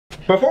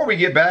Before we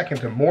get back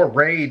into more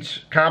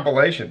Rage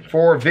compilation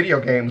for video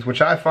games,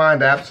 which I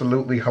find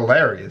absolutely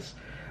hilarious,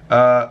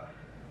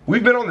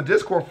 we've been on the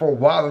Discord for a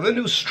while, and the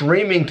new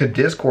streaming to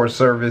Discord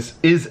service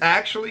is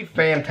actually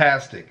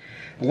fantastic.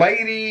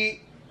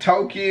 Lady,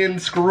 Token,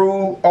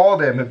 Screw, all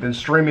of them have been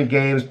streaming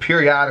games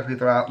periodically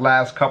throughout the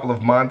last couple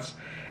of months,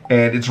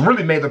 and it's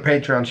really made the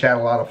Patreon chat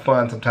a lot of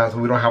fun sometimes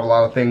when we don't have a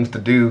lot of things to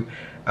do.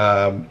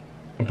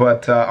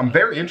 But I'm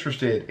very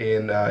interested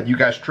in you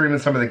guys streaming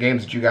some of the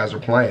games that you guys are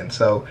playing.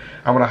 So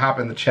I'm going to hop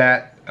in the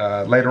chat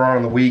later on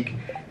in the week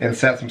and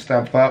set some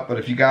stuff up. But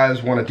if you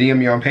guys want to DM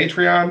me on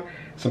Patreon,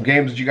 some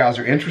games that you guys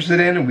are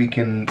interested in, and we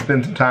can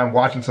spend some time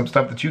watching some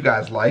stuff that you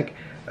guys like,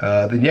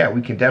 then yeah,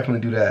 we can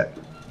definitely do that.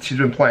 She's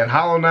been playing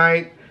Hollow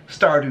Knight,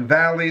 Stardew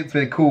Valley. It's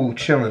been cool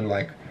chilling,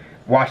 like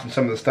watching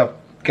some of the stuff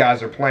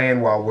guys are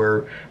playing while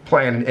we're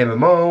playing an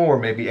MMO or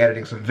maybe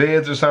editing some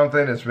vids or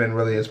something. It's been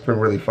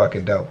really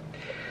fucking dope.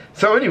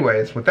 So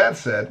anyways, with that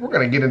said, we're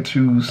going to get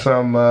into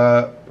some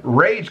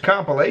Rage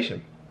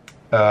compilation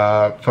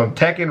from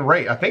Tekken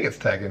Rage. I think it's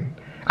Tekken.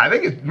 I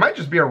think it might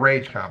just be a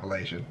Rage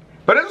compilation.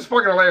 But it was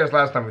fucking hilarious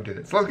last time we did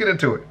it. So let's get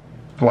into it.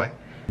 Play.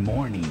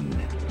 Morning.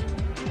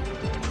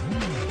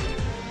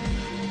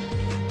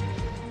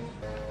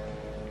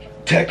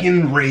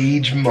 Tekken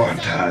Rage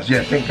montage.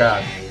 Yeah, thank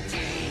God.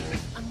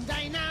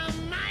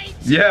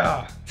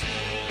 Yeah.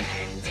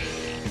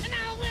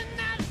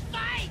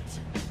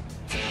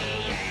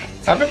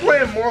 I've been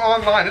playing more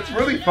online. It's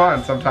really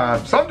fun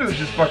sometimes. Some dudes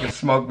just fucking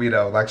smoke me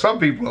though. Like some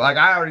people, like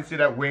I already see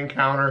that win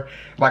counter,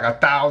 like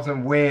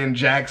 1,000 win,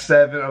 Jack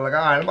 7. I'm like, all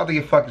right, I'm about to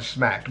get fucking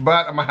smacked,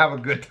 but I'm gonna have a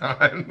good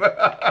time.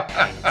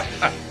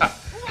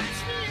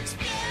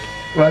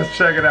 Let's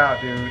check it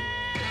out, dude.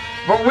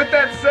 But with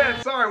that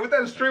said, sorry, with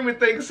that streaming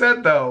thing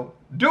said though,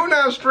 do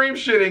not stream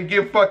shit and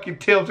get fucking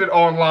tilted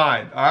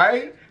online, all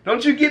right?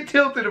 Don't you get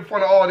tilted in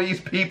front of all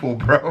these people,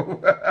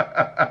 bro.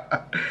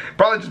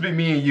 Probably just be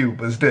me and you,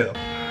 but still.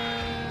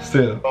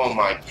 Oh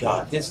my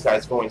god, this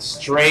guy's going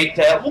straight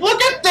to...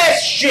 Look at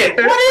this shit!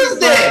 What is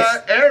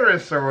this?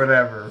 Eris or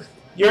whatever.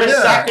 You're a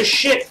sack of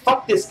shit.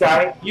 Fuck this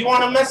guy. You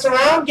want to mess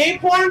around? Gay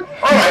porn?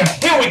 Alright,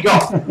 here we go.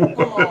 Come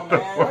on,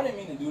 man. I didn't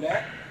mean to do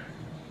that.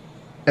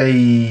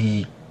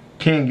 Hey,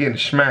 King getting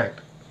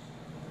smacked.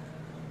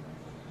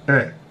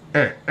 Oh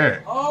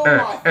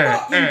my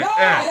fucking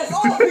god! That's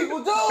all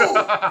people do!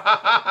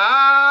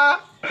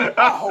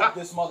 I hope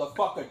this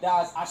motherfucker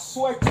dies. I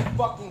swear to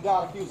fucking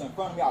God, if he was in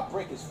front of me, I'll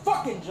break his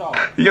fucking jaw.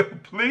 Yo,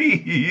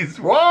 please.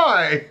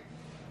 Why?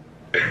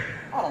 I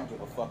don't give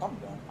a fuck. I'm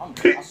done. I'm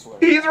done. I swear.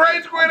 He's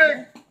rage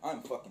quitting.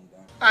 I'm fucking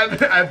done.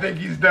 I think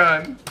he's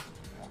done.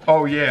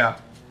 Oh, yeah.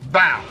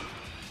 Bow.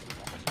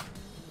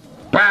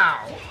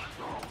 Bow.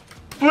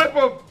 Flip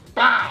him.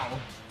 Bow.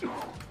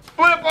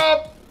 Flip him.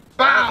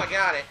 Bow. I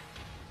got it.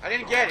 I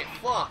didn't get it.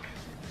 Fuck.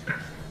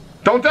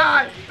 Don't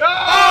die! Oh!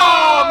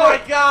 Oh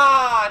my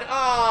god!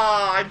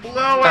 Oh, I blew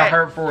it! I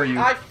hurt for you.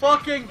 I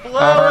fucking blew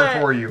it! I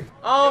hurt for you.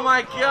 Oh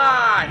my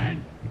god!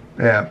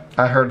 Yeah,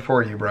 I hurt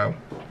for you, bro.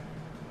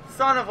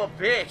 Son of a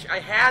bitch. I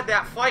had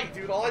that fight,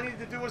 dude. All I needed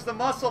to do was the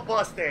muscle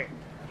buster.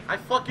 I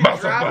fucking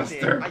dropped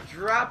it. I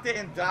dropped it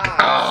and died.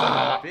 Son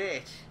of a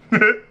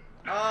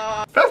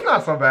bitch. That's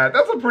not so bad.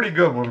 That's a pretty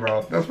good one,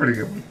 bro. That's a pretty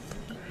good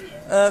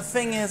one.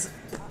 Thing is,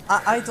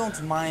 I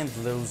don't mind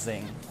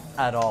losing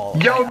at all.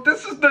 Yo,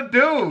 this is the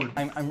dude!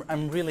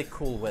 I'm really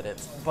cool with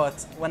it,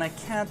 but when I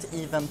can't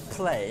even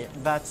play,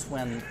 that's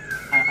when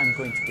I'm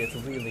going to get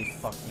really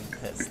fucking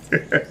pissed.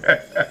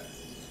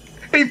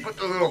 He put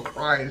the little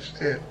crying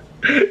shit.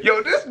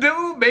 Yo, this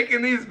dude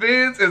making these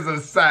vids is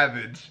a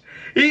savage.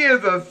 He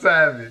is a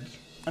savage.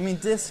 I mean,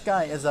 this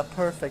guy is a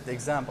perfect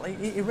example.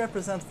 He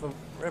represents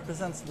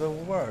the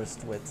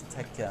worst with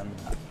Tekken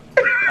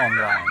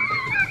online.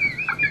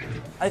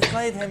 I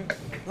played him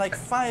like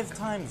 5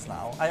 times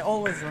now. I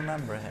always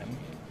remember him.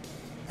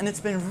 And it's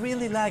been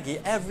really laggy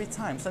every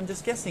time. So I'm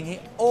just guessing he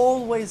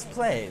always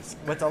plays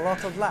with a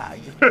lot of lag.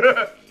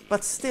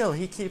 But still,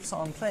 he keeps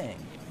on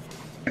playing.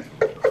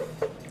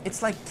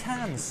 It's like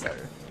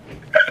cancer.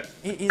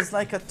 He's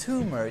like a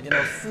tumor, you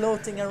know,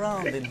 floating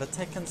around in the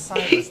Tekken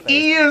cyberspace.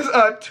 He is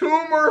a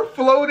tumor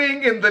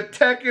floating in the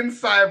Tekken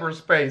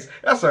cyberspace.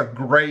 That's a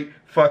great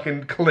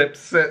fucking clip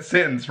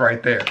sentence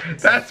right there.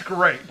 That's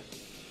great.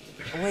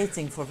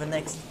 Waiting for the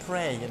next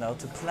prey, you know,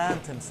 to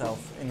plant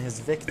himself in his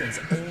victim's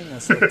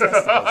anus or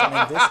testicles, and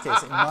in this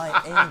case, in my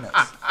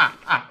anus.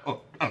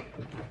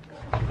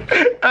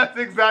 That's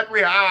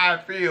exactly how I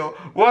feel.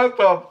 What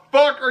the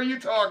fuck are you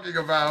talking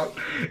about?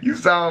 You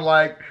sound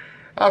like...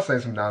 I'll say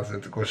some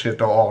nonsensical shit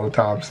though all the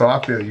time, so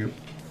I feel you.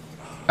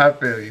 I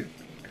feel you.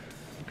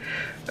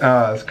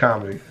 It's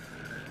comedy.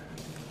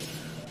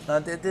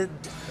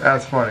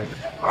 That's funny.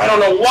 I don't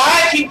know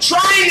why I keep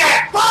trying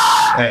that!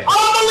 Fuck! Hey.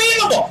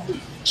 Unbelievable!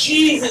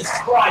 Jesus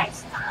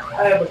Christ!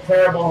 I have a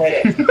terrible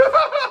headache.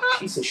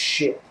 Piece of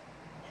shit.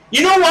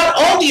 You know what?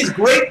 All these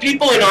great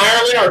people in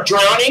Ireland are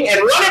drowning,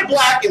 and Run It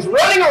Black is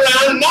running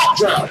around and not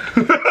drowning.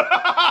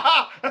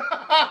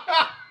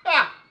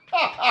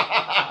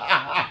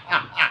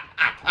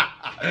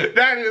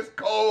 That is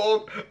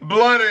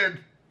cold-blooded.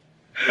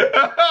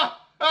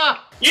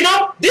 You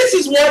know, this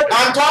is what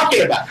I'm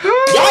talking about.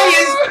 Why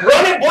is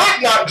running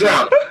black not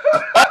drowning?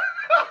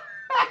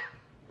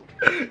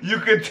 You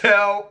could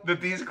tell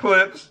that these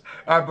clips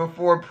are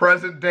before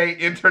present day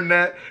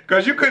internet,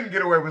 because you couldn't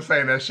get away with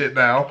saying that shit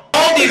now.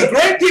 All these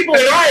great people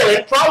in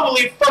Ireland,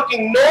 probably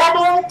fucking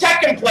normal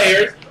Tekken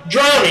players,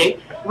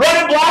 drowning.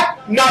 Running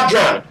black, not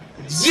drowning.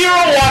 Zero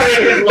water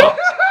in his lungs.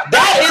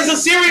 That is a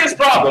serious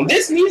problem.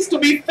 This needs to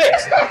be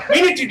fixed.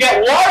 We need to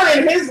get water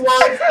in his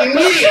lungs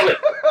immediately.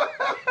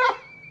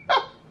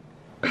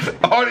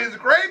 All these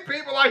great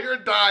people out here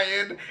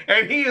dying,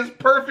 and he is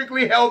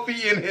perfectly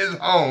healthy in his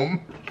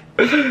home.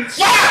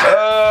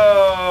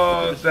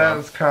 Oh,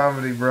 that's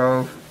comedy,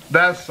 bro.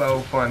 That's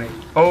so funny.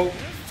 Oh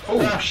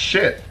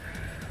shit.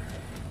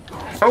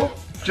 Oh,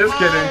 just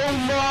kidding.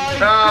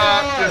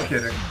 Just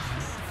kidding.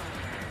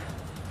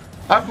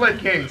 I play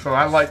King, so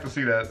I like to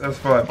see that. That's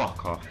fun.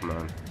 Fuck off,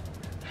 man.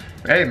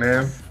 Hey,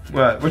 man.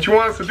 What you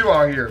want us to do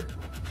out here?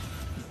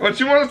 What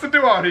you want us to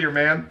do out here,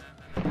 man?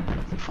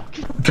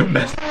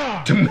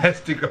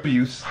 Domestic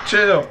abuse.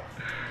 Chill.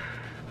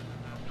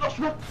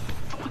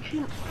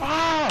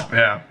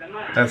 Yeah,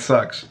 that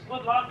sucks.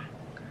 Good luck.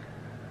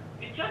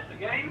 It's just a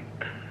game.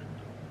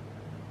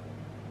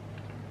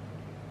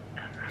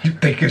 You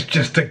think it's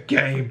just a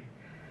game?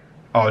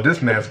 Oh,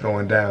 this man's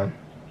going down.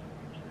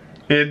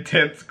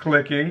 Intense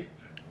clicking.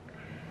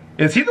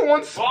 Is he the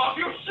one? Oh,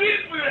 you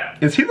shit with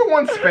it. Is he the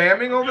one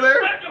spamming over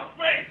there? Let your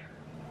face.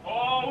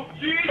 Oh,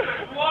 Jesus,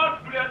 what,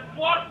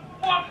 what,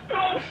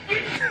 no,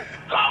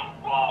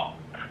 come on.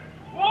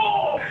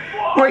 Oh,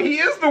 fuck. Wait, he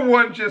is the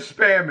one just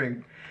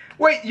spamming.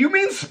 Wait, you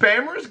mean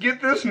spammers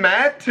get this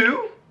mad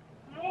too?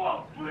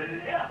 Oh,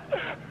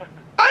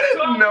 I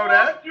didn't know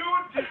that. Dude,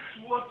 this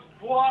was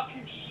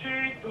fucking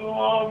shit.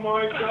 Oh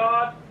my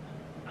god.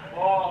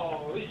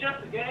 Oh, it's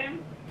just a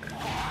game.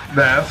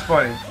 That's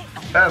funny.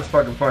 That's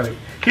fucking funny.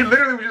 He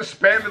literally was just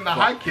spamming the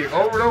high kick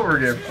over and over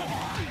again.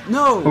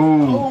 No.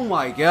 Ooh. Oh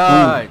my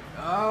god.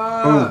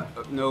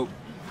 Nope.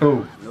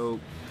 Ooh.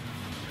 Nope.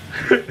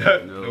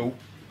 Nope.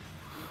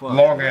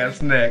 Long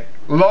ass neck.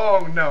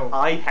 Long no.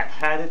 I have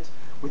had it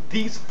with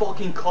these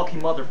fucking cocky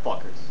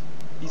motherfuckers.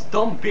 These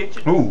dumb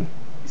bitches. Ooh.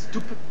 These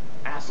stupid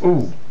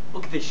assholes. Ooh.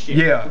 Look at this shit.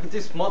 Yeah. Look at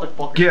this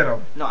motherfucker. Get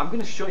him. No, I'm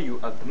gonna show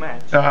you the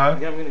match. Uh-huh.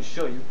 And then I'm gonna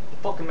show you the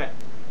fucking match.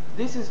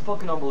 This is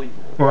fucking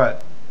unbelievable.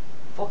 What?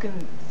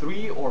 Fucking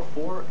 3 or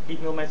 4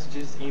 email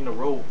messages in a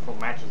row from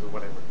matches or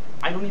whatever.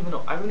 I don't even know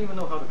how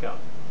to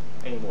count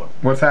anymore.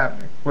 What's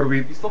happening? What are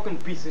we? These fucking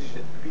pieces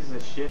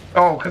of shit.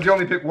 Oh, because you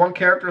only picked one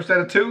character instead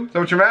of 2? Is that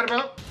what you're mad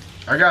about?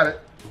 I got it.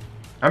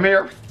 I'm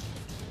here.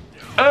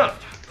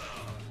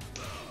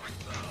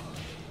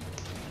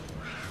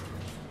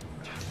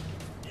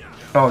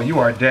 Oh, you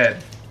are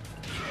dead.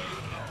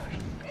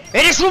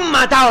 Eres un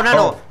matado,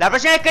 nano. Oh. La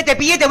próxima vez que te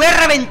pille te voy a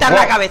reventar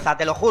la cabeza,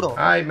 te lo juro.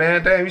 Alright,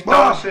 man. Damn, you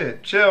stole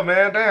shit. Chill,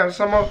 man. Damn,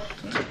 some more.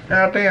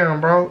 Goddamn,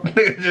 bro.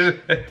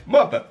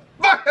 Mother.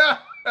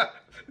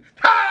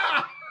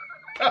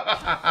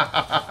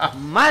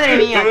 Madre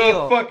mía,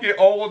 little tío. fucking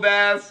old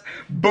ass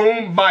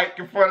boom mic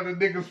in front of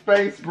the nigga's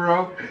face,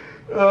 bro.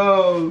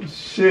 Oh,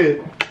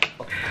 shit.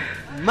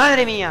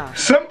 Madre mía.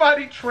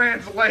 Somebody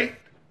translate.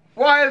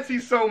 Why is he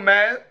so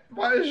mad?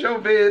 Why is your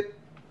vid?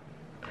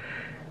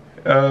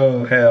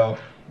 Oh, hell.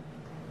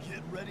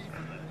 Get ready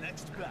for the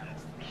next battle.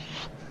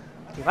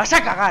 Te vas a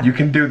cagar. You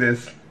can do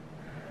this.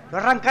 Voy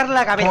a arrancar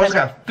la Paul's cabeza.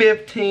 got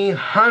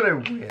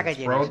 1,500 wins,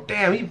 bro.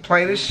 Damn, he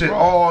playing this shit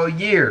all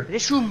year.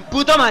 Eres un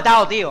puto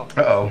matado, tío.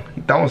 Uh-oh. He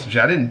throwing some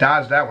shit. I didn't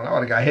dodge that one. I would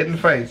have got hit in the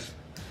face.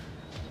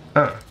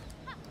 Bow.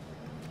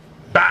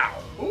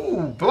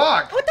 Ooh,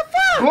 blocked. What the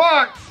fuck?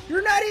 Blocked.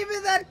 You're not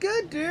even that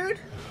good, dude.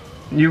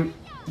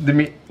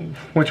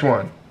 Which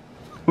one?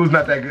 Who's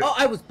not that good? Oh,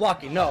 I was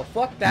blocking. No,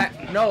 fuck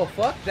that. No,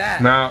 fuck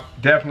that. No,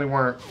 definitely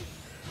weren't.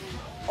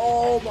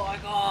 Oh my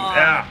god.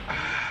 Yeah.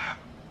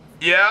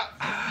 Yeah.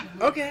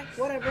 Okay,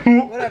 whatever.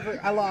 Whatever.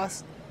 I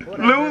lost.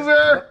 Whatever.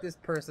 Loser. Fuck this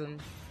person.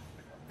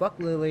 Fuck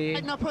Lily.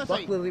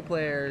 Fuck Lily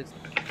players.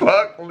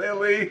 Fuck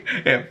Lily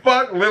and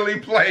fuck Lily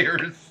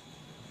players.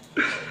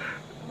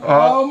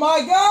 Oh my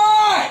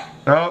god!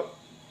 Oh,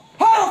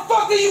 How the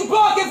fuck do you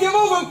block if you're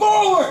moving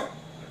forward?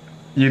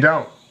 you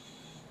don't.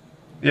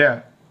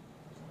 Yeah.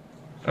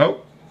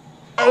 Oh.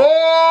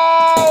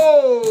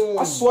 Oh!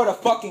 I swear to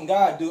fucking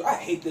God, dude, I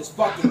hate this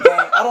fucking game.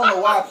 I don't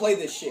know why I play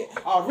this shit.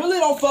 I really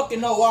don't fucking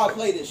know why I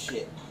play this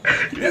shit.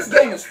 This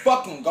game is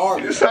fucking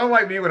garbage. You sound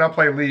like me when I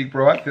play League,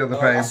 bro. I feel the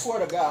pain. I swear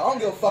to God, I don't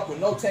give a fuck with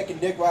no Tekken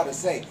dick ride to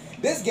say.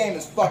 This game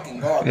is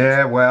fucking garbage.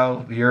 Yeah,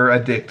 well, you're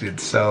addicted,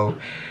 so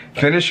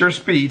finish your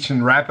speech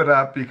and wrap it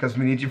up because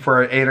we need you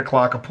for an 8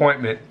 o'clock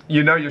appointment.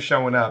 You know you're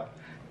showing up.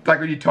 It's like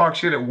when you talk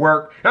shit at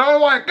work. I don't know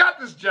why I got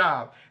this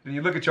job. Then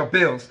you look at your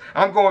bills.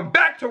 I'm going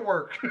back to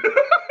work.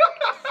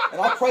 And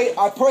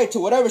I pray to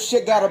whatever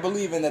shit God I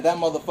believe in that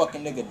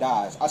motherfucking nigga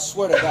dies. I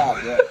swear to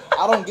God, bro.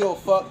 I don't give a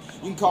fuck.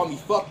 You can call me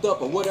fucked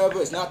up or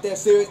whatever. It's not that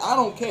serious. I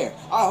don't care.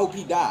 I hope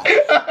he dies.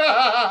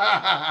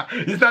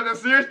 He's not that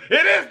serious?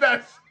 It is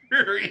that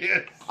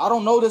furious. I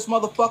don't know this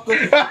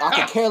motherfucker. I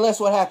could care less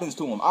what happens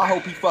to him. I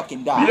hope he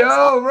fucking dies.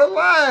 Yo,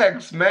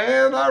 relax,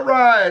 man. All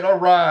right, all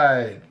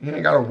right. You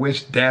ain't gotta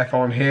wish death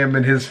on him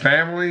and his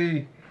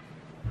family.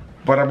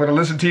 But I'm gonna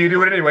listen to you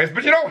do it anyways.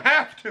 But you don't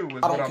have to, is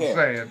what I'm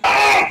saying.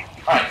 Alright,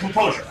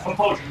 composure,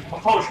 composure,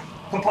 composure,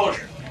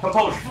 composure,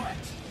 composure.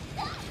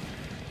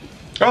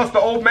 Oh, it's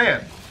the old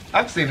man.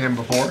 I've seen him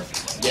before.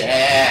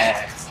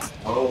 Yeah.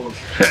 Oh.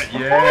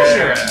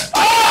 Yeah.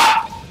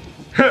 Ah!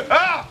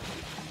 Ah!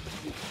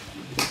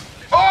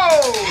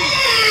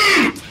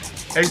 Oh!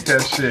 Ain't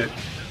that shit.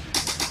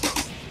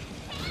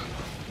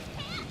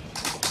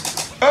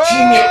 Oh! Who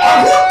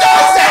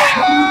does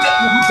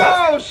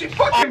that? Oh, she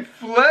fucking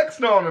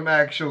flexed on him,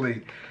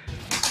 actually.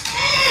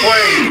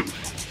 Wait.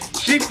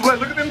 She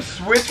flexed. Look at them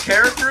switch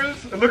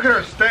characters. And look at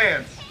her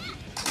stance.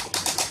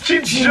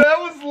 That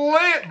was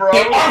lit, bro. Who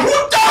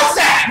does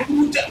that?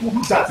 Who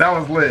does that? That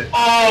was lit.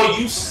 Oh,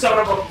 you son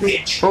of a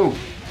bitch. Who?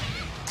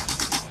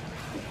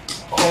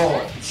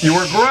 Oh. You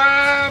were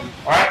grabbed.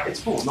 Alright,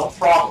 it's cool. No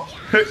problem.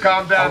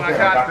 Calm down. Okay, I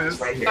got this.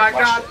 Right here. I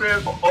got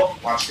this. Oh,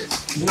 watch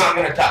this. He's not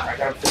gonna duck. I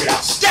gotta figure it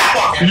out. Step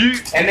on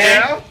him. And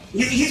then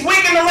he's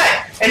weakening the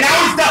leg. And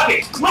now he's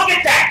ducking. Look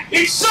at that.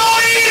 It's so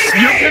easy.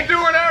 You can do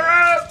it,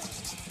 Aaron.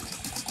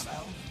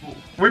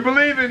 We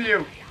believe in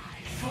you.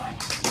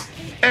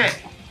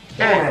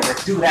 Don't ever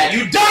do that.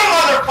 You dumb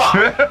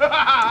motherfucker.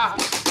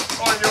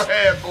 On your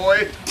head,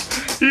 boy.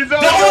 He's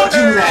on your head. Don't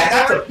do that.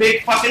 That's a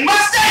big fucking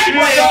mistake,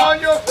 He's on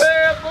your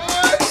head,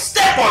 boy.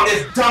 Step on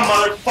this dumb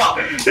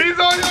motherfucker. He's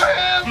on your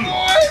head,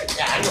 boy.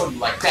 Yeah, I know you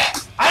like that.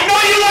 I know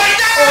you like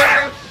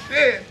that. On your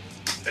shit.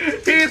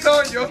 He's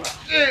on your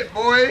shit,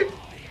 boy.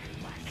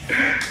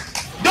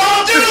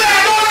 Don't do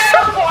that. Don't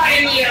ever fly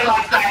in the air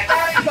like that.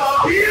 That is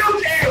a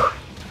huge error.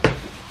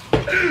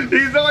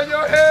 He's on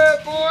your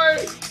head,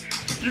 boy.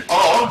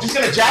 Oh, I'm just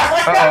gonna jab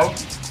like that?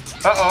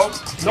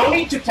 No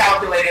need to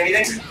calculate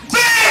anything.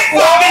 Big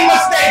fucking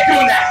mistake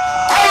doing that!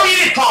 I don't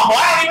need a combo. I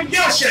don't even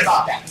give a shit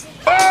about that.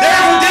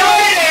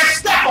 There,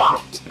 step on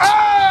it.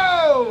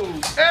 Oh!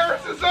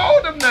 Eris is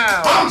on him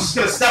now. I'm just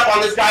gonna step on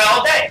this guy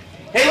all day.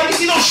 Hey, let me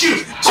see those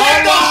shoes.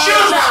 Check those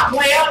shoes out,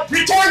 player.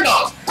 Return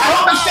those. I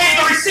hope you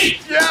save the receipt.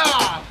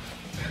 Yeah.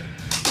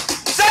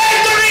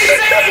 Save the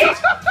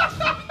receipt!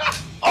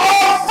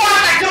 Oh, fuck!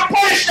 I could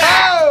punish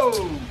that!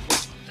 Oh!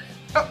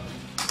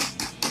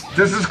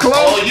 This is close.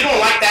 Oh, you don't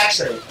like that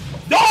shit.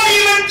 Don't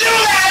even do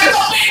that! It's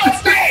a big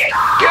mistake!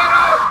 Get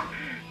up!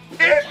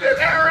 It's it,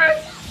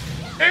 Eris!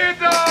 It's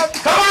up!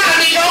 Come on,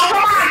 amigo!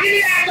 Come on! Give me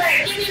that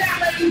leg! Give me that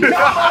leg, you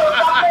dumb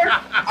motherfucker!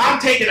 I'm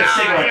taking a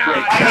cigarette break.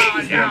 I hate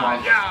this damn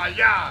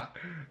yeah.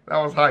 That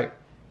was hype.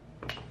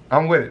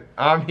 I'm with it.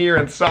 I'm here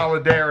in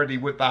solidarity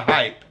with the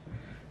hype.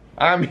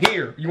 I'm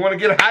here. You want to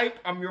get hype?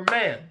 I'm your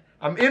man.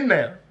 I'm in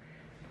there.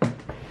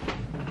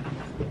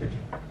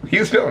 He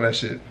was feeling that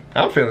shit.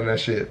 I'm feeling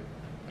that shit.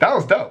 That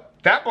was dope.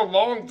 That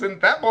belongs in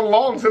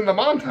the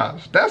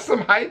montage. That's some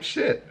hype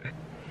shit.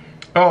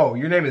 Oh,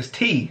 your name is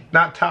T,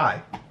 not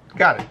Ty.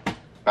 Got it.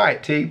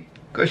 Alright, T.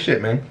 Good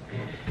shit, man.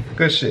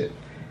 Good shit.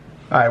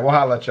 Alright, we'll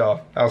holla at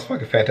y'all. That was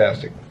fucking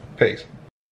fantastic. Peace.